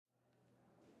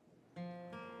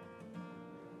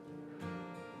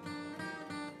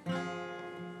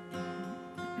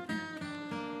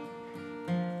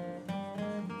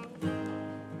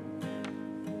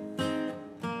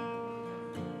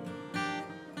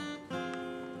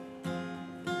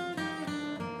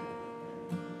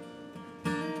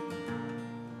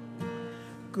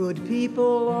Good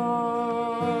people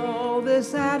all,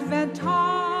 this Advent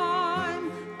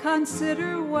time,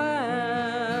 consider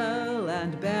well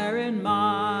and bear in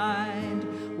mind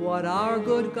what our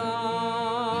good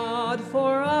God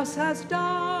for us has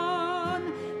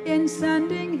done in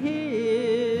sending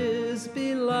his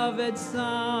beloved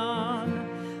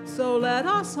Son. So let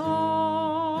us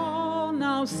all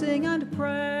now sing and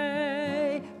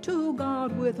pray to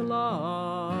God with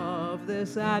love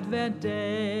this Advent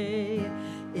day.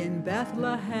 In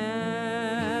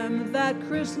Bethlehem that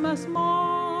Christmas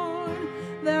morn,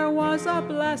 there was a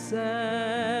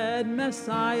blessed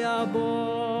Messiah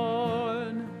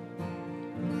born.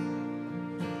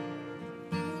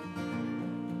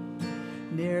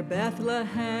 Near Bethlehem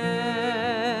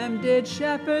did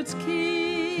shepherds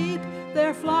keep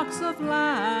their flocks of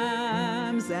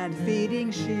lambs and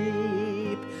feeding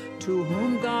sheep, to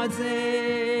whom God's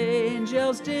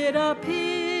angels did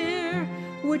appear,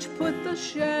 which put the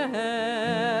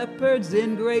shepherds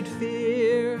in great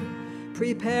fear.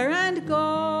 Prepare and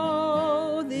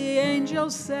go, the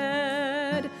angel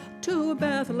said, to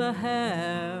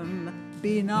Bethlehem,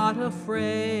 be not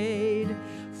afraid,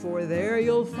 for there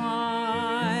you'll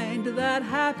find that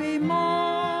happy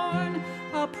morn,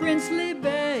 a princely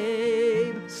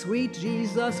babe, sweet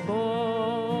Jesus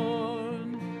born.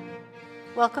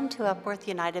 Welcome to Upworth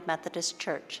United Methodist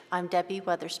Church. I'm Debbie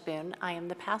Weatherspoon. I am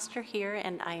the pastor here,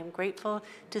 and I am grateful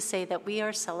to say that we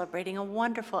are celebrating a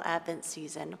wonderful Advent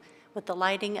season with the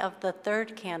lighting of the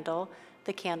third candle,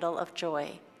 the candle of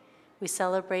joy. We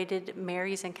celebrated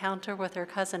Mary's encounter with her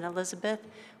cousin Elizabeth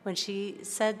when she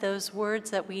said those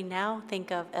words that we now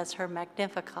think of as her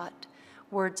Magnificat,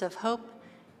 words of hope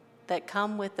that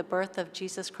come with the birth of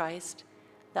Jesus Christ,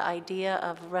 the idea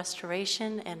of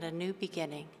restoration and a new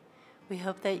beginning. We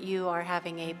hope that you are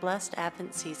having a blessed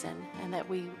Advent season and that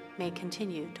we may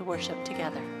continue to worship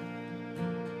together.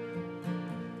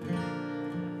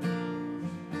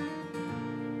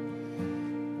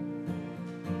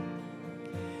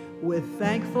 With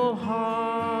thankful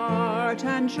heart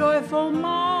and joyful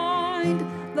mind,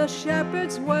 the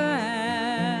shepherds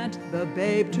went the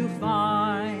babe to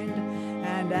find.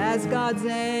 And as God's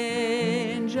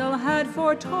angel had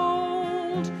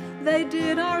foretold, they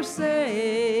did our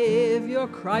Savior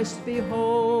Christ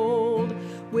behold.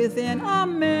 Within a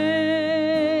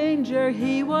manger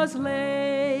he was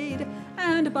laid,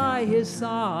 and by his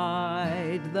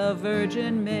side the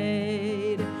Virgin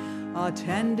Maid,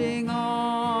 attending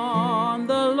on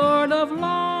the Lord of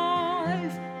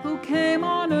life, who came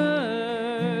on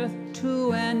earth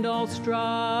to end all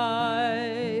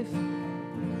strife.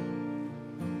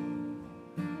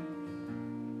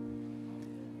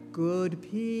 Good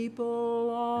people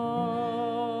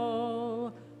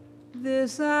all,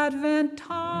 this Advent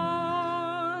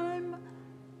time,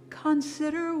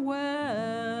 consider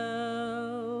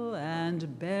well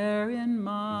and bear in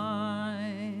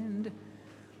mind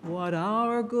what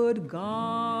our good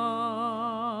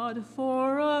God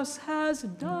for us has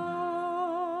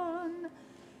done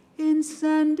in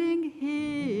sending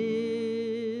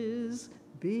his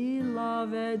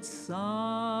beloved Son.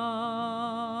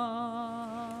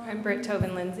 I'm Brit,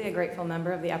 Toven-Lindsey, a grateful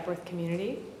member of the Upworth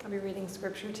community. I'll be reading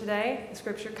scripture today. The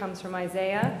scripture comes from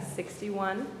Isaiah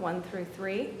 61, 1 through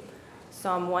 3,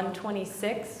 Psalm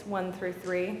 126, 1 through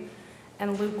 3,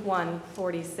 and Luke 1,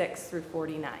 46 through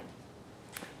 49.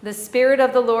 The Spirit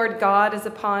of the Lord God is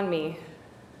upon me,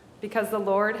 because the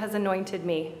Lord has anointed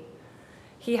me.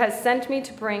 He has sent me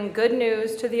to bring good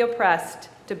news to the oppressed,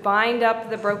 to bind up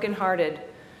the brokenhearted,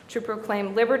 to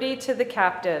proclaim liberty to the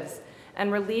captives, and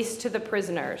release to the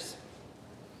prisoners,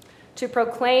 to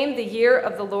proclaim the year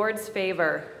of the Lord's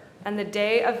favor and the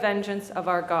day of vengeance of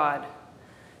our God,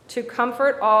 to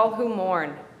comfort all who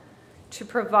mourn, to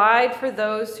provide for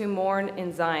those who mourn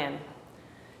in Zion,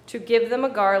 to give them a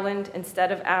garland instead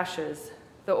of ashes,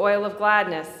 the oil of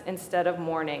gladness instead of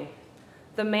mourning,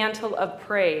 the mantle of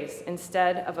praise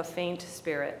instead of a faint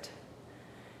spirit.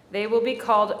 They will be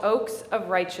called oaks of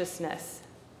righteousness,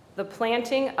 the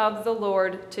planting of the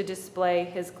Lord to display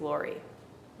his glory.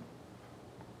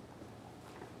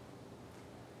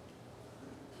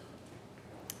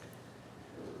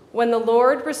 When the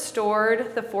Lord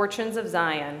restored the fortunes of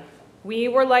Zion, we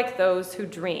were like those who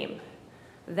dream.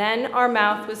 Then our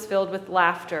mouth was filled with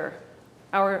laughter,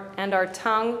 and our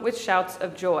tongue with shouts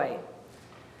of joy.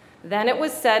 Then it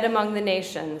was said among the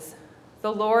nations,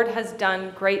 the Lord has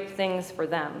done great things for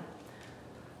them.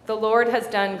 The Lord has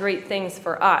done great things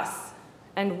for us,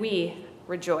 and we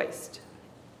rejoiced.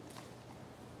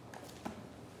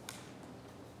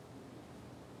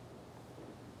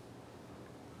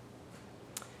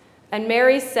 And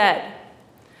Mary said,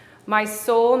 My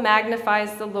soul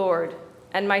magnifies the Lord,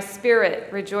 and my spirit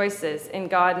rejoices in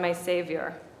God my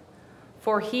Savior.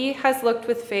 For he has looked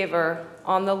with favor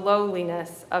on the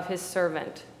lowliness of his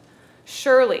servant.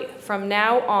 Surely from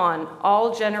now on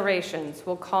all generations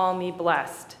will call me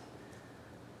blessed.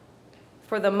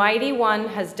 For the mighty one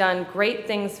has done great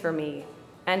things for me,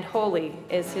 and holy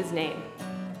is his name.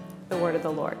 The word of the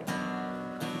Lord.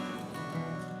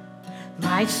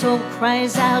 My soul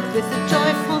cries out with a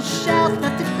joyful shout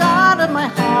that the God of my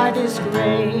heart is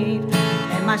great.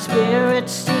 And my spirit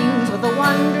sings of the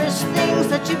wondrous things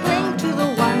that you bring to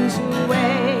the ones who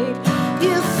wait.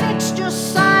 You fixed your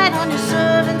sight on your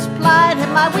servant's plight,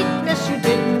 and my weakness you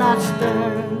did not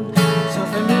spurn. So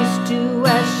from east to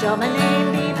west shall my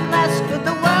name be blessed, could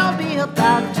the world be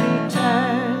about to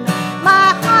turn.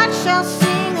 My heart shall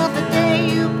sing of the day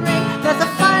you bring, that the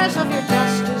fires of your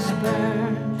justice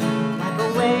burn. Wipe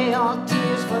away all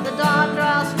tears, for the dawn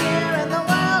draws near, and the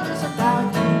world is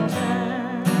about to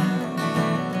turn.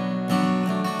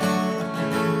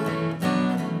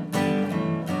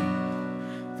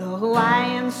 Though I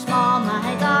am small,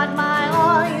 my God, my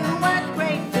all, you work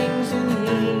great things in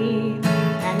me,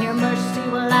 and your mercy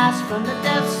will last from the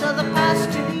depths of the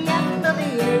past to the end of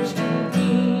the age to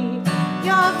be.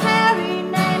 Your very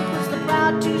name puts the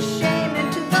proud to shame,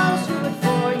 and to those who would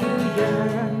for you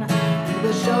yearn, you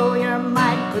will show your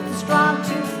might, put the strong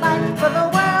to flight, for the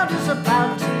world is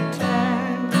about to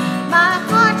turn. My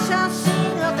heart shall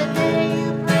sing of the day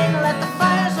you bring, let the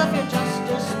fires of your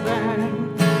justice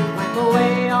burn. Wipe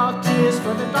away all tears,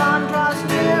 for the dawn draws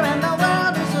near, and the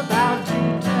world is about to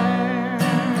turn.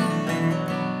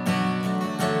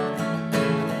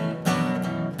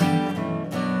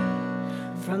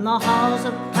 From the halls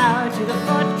of power to the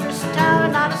fortress tower,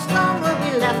 not a stone will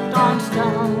be left on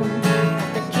stone.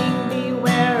 Let the king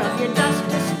beware of your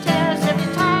justice tears every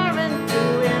tyrant to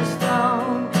his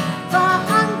throne. The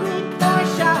hungry poor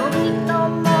shall eat no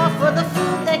more, for the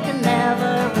food they can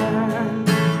never earn.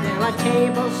 There are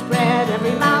tables spread,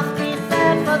 every mouth be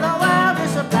fed, for the world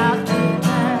is about to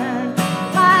turn.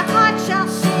 My heart shall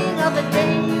sing of the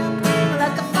day you bring,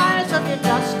 let the fires of your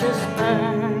justice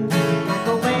burn. Wipe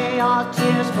away all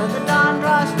tears, for the dawn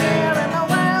draws near, and the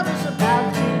world is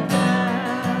about to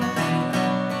turn.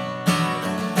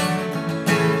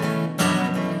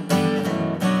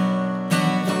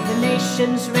 Though the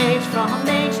nations rage from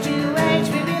age to age,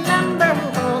 we remember who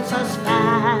holds us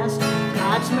fast.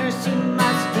 God's mercy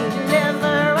must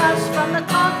deliver us from the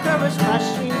conqueror's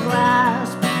crushing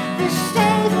grasp. This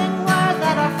saving word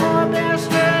that our forebears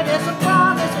heard is a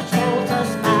promise which holds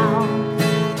us bound.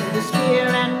 Till the spear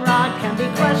and rod can be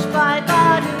crushed by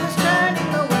God, who is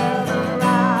turning the world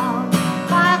around.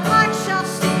 My heart shall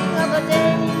sing of the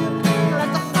day you bring,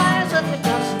 let the fires of your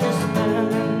justice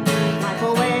burn. Wipe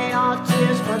away all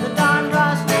tears, for the dawn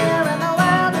draws near, and the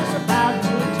world is about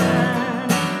to turn.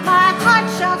 My heart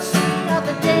shall sing of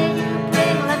the day you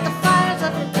bring, let the fires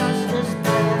of your justice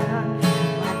burn.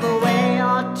 Wipe away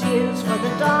all tears, for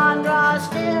the dawn draws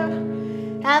near,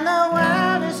 and the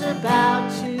world is about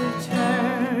to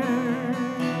turn.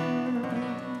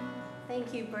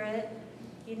 Thank you, Brit.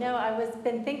 You know, I was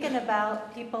been thinking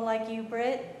about people like you,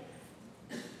 Brit.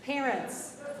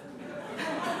 Parents.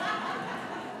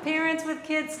 Parents with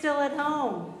kids still at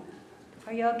home.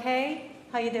 Are you okay?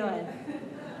 How you doing?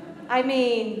 I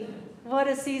mean, what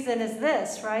a season is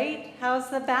this, right? How's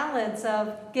the balance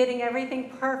of getting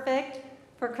everything perfect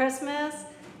for Christmas,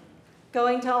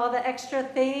 going to all the extra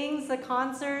things, the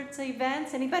concerts,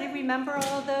 events? Anybody remember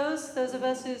all of those? Those of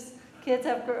us whose kids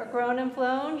have grown and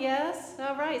flown? Yes?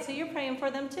 All right, so you're praying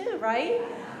for them too, right?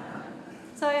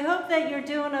 So I hope that you're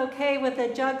doing okay with the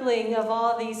juggling of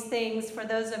all these things for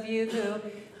those of you who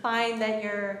find that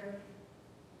your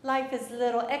life is a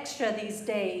little extra these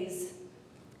days.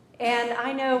 And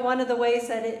I know one of the ways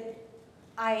that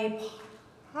I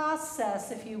process,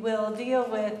 if you will, deal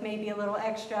with maybe a little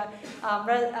extra,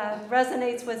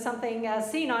 resonates with something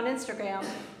seen on Instagram.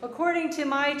 According to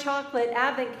my chocolate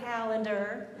advent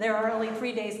calendar, there are only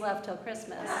 3 days left till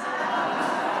Christmas.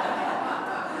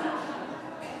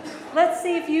 Let's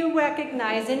see if you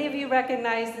recognize, any of you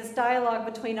recognize this dialogue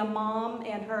between a mom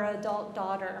and her adult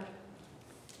daughter.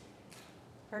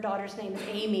 Her daughter's name is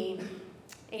Amy.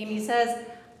 Amy says,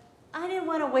 I didn't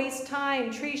want to waste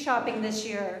time tree shopping this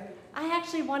year. I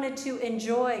actually wanted to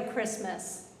enjoy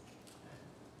Christmas.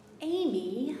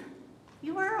 Amy,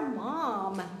 you are a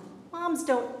mom. Moms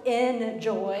don't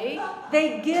enjoy,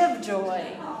 they give joy.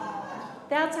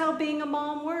 That's how being a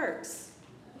mom works.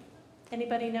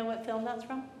 Anybody know what film that's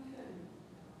from?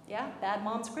 Yeah, Bad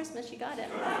Moms Christmas, you got it.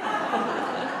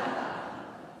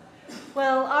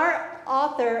 Well, our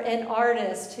author author and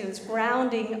artist who's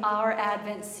grounding our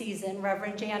Advent season,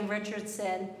 Reverend Jan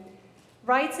Richardson,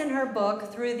 writes in her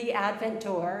book, Through the Advent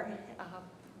Door,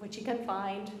 which you can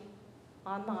find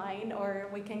online, or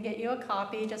we can get you a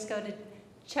copy. Just go to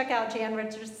check out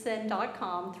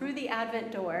janrichardson.com, Through the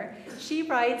Advent Door. She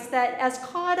writes that as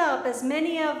caught up as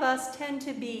many of us tend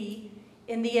to be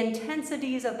in the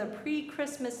intensities of the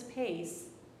pre-Christmas pace,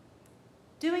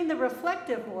 doing the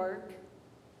reflective work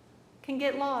can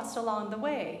get lost along the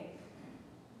way.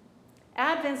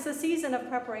 Advent's the season of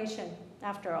preparation,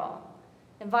 after all,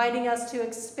 inviting us to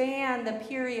expand the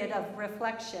period of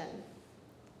reflection.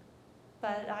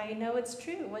 But I know it's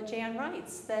true what Jan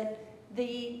writes, that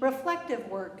the reflective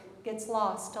work gets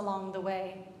lost along the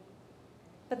way.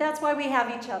 But that's why we have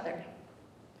each other,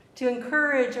 to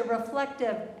encourage a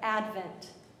reflective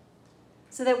Advent,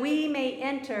 so that we may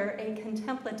enter a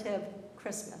contemplative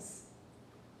Christmas.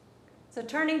 So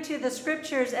turning to the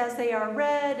scriptures as they are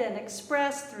read and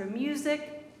expressed through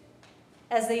music,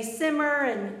 as they simmer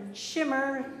and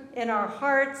shimmer in our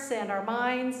hearts and our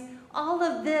minds, all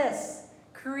of this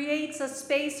creates a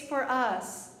space for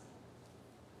us.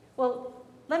 Well,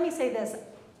 let me say this.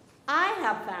 I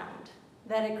have found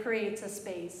that it creates a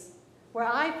space where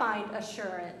I find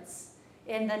assurance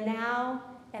in the now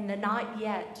and the not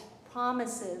yet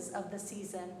promises of the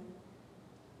season.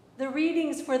 The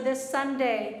readings for this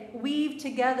Sunday weave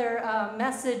together a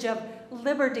message of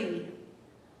liberty,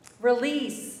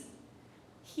 release,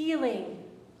 healing,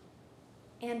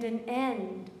 and an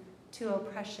end to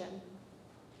oppression.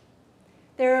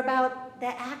 They're about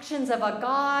the actions of a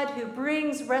God who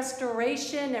brings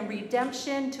restoration and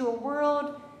redemption to a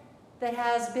world that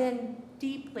has been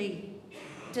deeply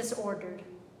disordered.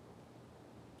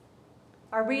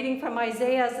 Our reading from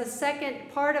Isaiah is the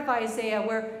second part of Isaiah,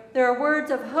 where there are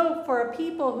words of hope for a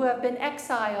people who have been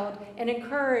exiled and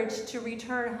encouraged to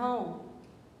return home.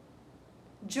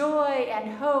 Joy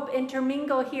and hope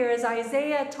intermingle here as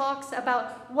Isaiah talks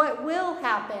about what will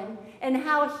happen and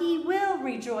how he will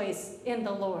rejoice in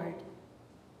the Lord.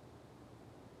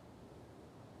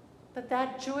 But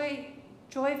that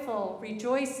joyful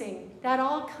rejoicing, that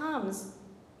all comes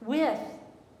with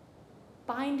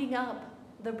binding up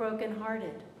the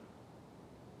brokenhearted.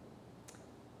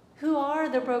 Who are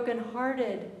the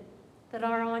brokenhearted that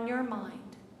are on your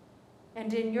mind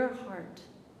and in your heart?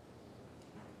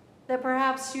 That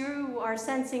perhaps you are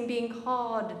sensing being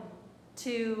called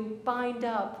to bind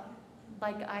up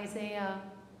like Isaiah.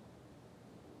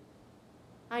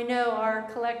 I know our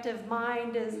collective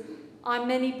mind is on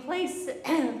many places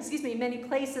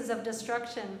of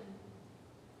destruction,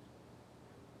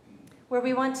 where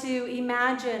we want to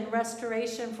imagine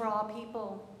restoration for all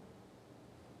people.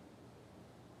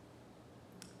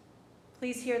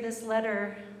 Please hear this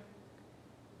letter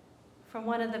from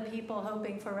one of the people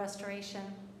hoping for restoration.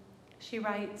 She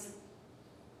writes,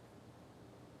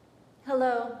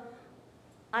 "Hello,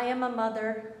 I am a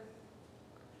mother.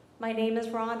 My name is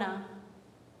Rana.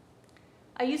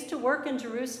 I used to work in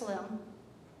Jerusalem.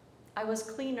 I was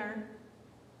cleaner.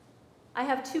 I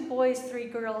have 2 boys, 3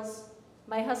 girls.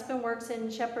 My husband works in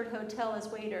Shepherd Hotel as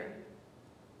waiter.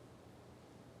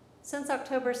 Since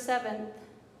October 7th,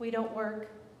 we don't work.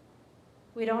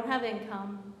 We don't have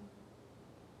income.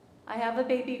 I have a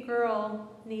baby girl,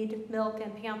 need milk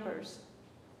and Pampers.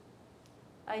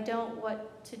 I don't know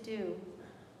what to do.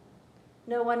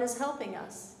 No one is helping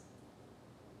us.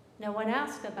 No one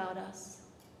asked about us.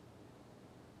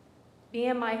 Me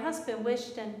and my husband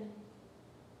wished and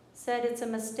said it's a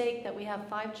mistake that we have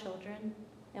 5 children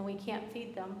and we can't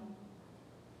feed them.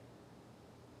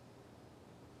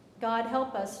 God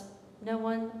help us, no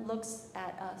one looks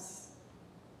at us."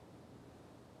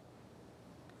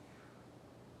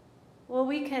 Well,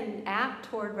 we can act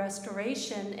toward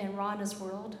restoration in Rana's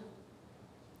world.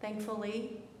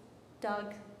 Thankfully,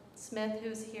 Doug Smith,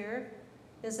 who's here,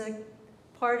 is a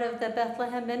part of the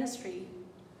Bethlehem ministry,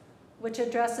 which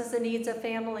addresses the needs of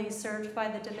families served by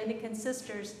the Dominican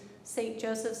Sisters St.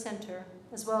 Joseph Center,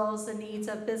 as well as the needs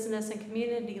of business and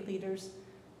community leaders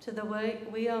to the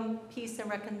William Peace and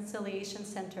Reconciliation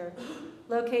Center,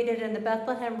 located in the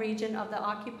Bethlehem region of the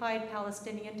Occupied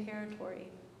Palestinian Territory,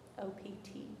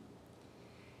 OPT.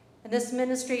 And this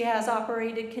ministry has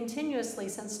operated continuously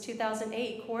since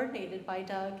 2008, coordinated by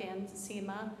Doug and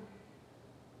Seema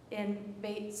in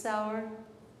Beit Saur,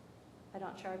 I'm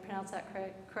not sure I pronounced that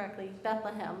correctly,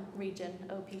 Bethlehem region,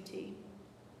 OPT.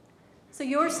 So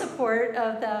your support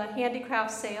of the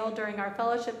handicraft sale during our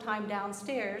fellowship time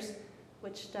downstairs,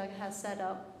 which Doug has set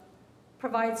up,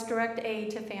 provides direct aid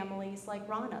to families like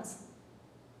Rana's.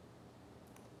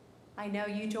 I know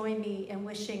you join me in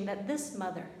wishing that this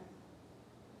mother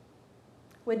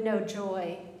would know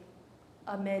joy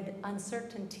amid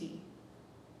uncertainty,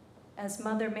 as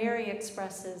Mother Mary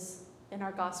expresses in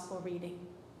our gospel reading.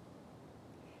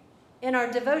 In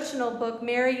our devotional book,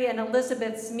 Mary and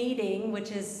Elizabeth's Meeting,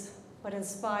 which is what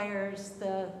inspires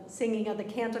the singing of the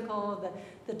canticle,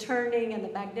 the turning and the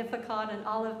Magnificat and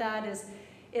all of that,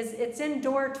 it's in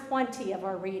door 20 of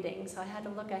our reading, so I had to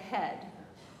look ahead.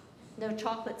 No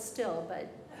chocolate still, but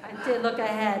I did look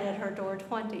ahead at her door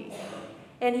 20.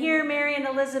 And here, Mary and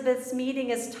Elizabeth's Meeting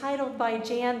is titled by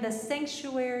Jan, "The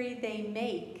Sanctuary They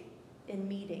Make in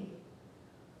Meeting."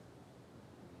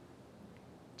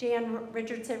 Jan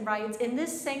Richardson writes, "In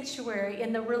this sanctuary,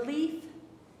 in the relief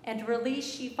and release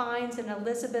she finds in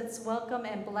Elizabeth's welcome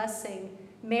and blessing,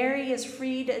 Mary is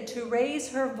freed to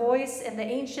raise her voice in the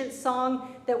ancient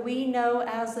song that we know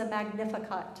as the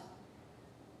Magnificat.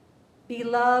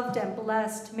 Beloved and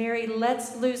blessed, Mary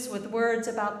lets loose with words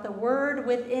about the word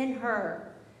within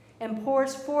her and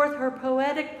pours forth her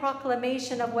poetic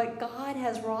proclamation of what God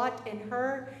has wrought in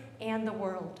her and the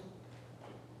world."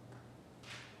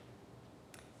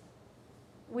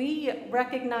 We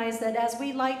recognize that as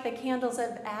we light the candles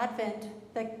of Advent,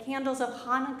 the candles of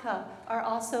Hanukkah are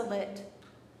also lit,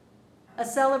 a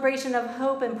celebration of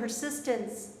hope and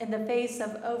persistence in the face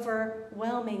of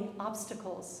overwhelming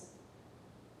obstacles.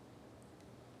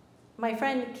 My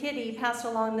friend Kitty passed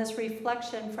along this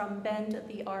reflection from Bend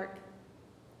the Ark.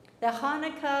 That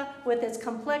Hanukkah, with its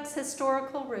complex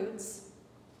historical roots,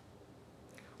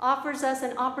 offers us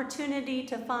an opportunity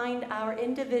to find our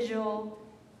individual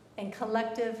and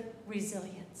collective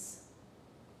resilience.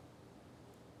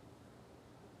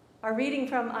 Our reading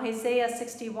from Isaiah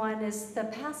 61 is the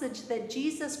passage that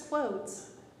Jesus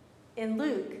quotes in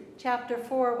Luke chapter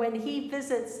 4 when he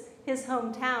visits his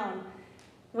hometown.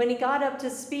 When he got up to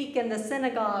speak in the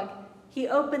synagogue, he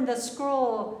opened the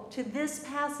scroll to this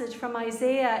passage from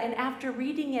Isaiah, and after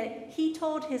reading it, he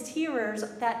told his hearers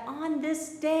that on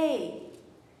this day,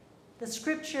 the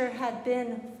scripture had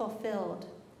been fulfilled.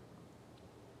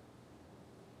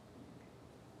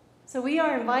 So we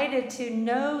are invited to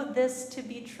know this to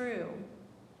be true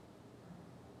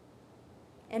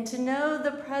and to know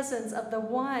the presence of the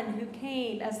one who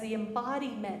came as the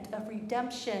embodiment of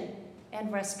redemption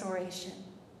and restoration.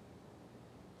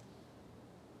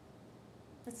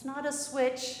 It's not a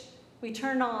switch we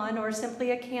turn on or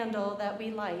simply a candle that we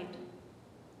light.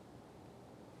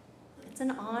 It's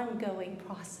an ongoing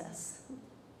process.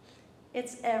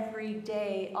 It's every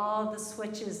day, all the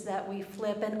switches that we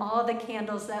flip and all the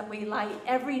candles that we light.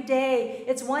 Every day,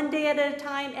 it's one day at a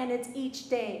time, and it's each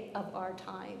day of our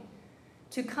time.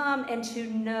 To come and to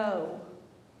know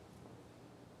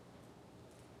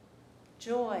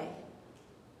joy,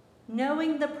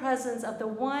 knowing the presence of the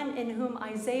one in whom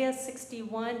Isaiah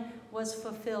 61 was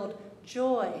fulfilled.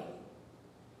 Joy,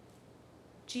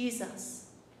 Jesus,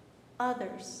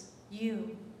 others,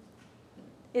 you.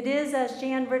 It is, as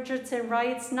Jan Richardson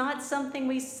writes, not something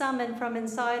we summon from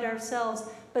inside ourselves,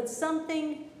 but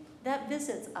something that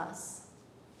visits us,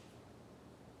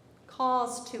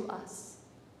 calls to us,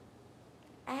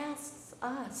 asks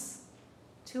us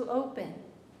to open,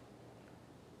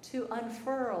 to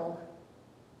unfurl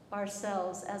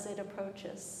ourselves as it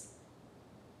approaches.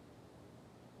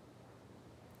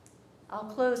 I'll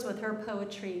close with her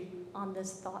poetry on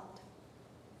this thought.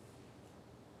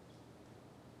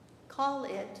 Call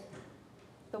it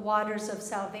the waters of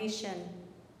salvation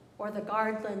or the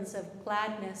garlands of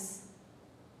gladness.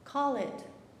 Call it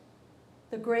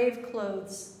the grave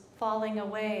clothes falling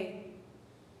away,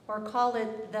 or call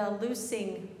it the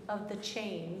loosing of the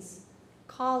chains.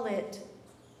 Call it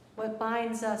what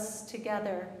binds us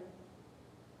together.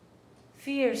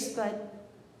 Fierce but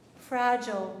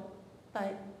fragile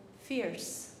but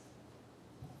fierce.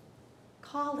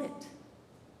 Call it.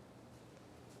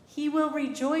 He will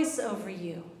rejoice over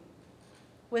you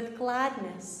with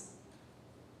gladness.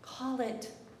 Call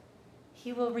it.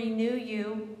 He will renew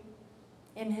you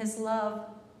in his love.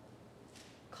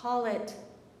 Call it.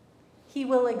 He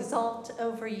will exalt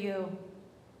over you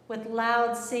with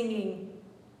loud singing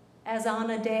as on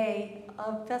a day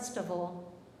of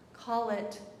festival. Call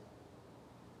it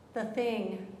the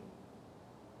thing,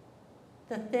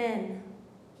 the thin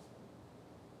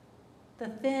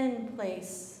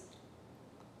place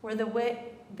where the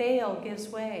veil gives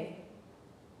way.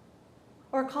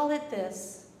 Or call it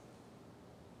this,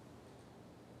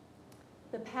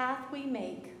 the path we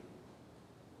make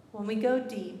when we go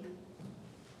deep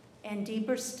and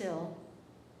deeper still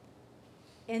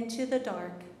into the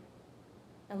dark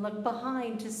and look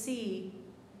behind to see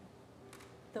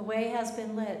the way has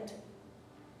been lit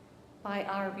by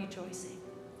our rejoicing.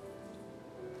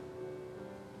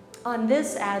 On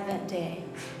this Advent day,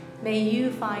 may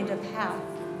you find a path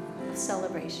of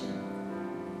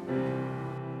celebration.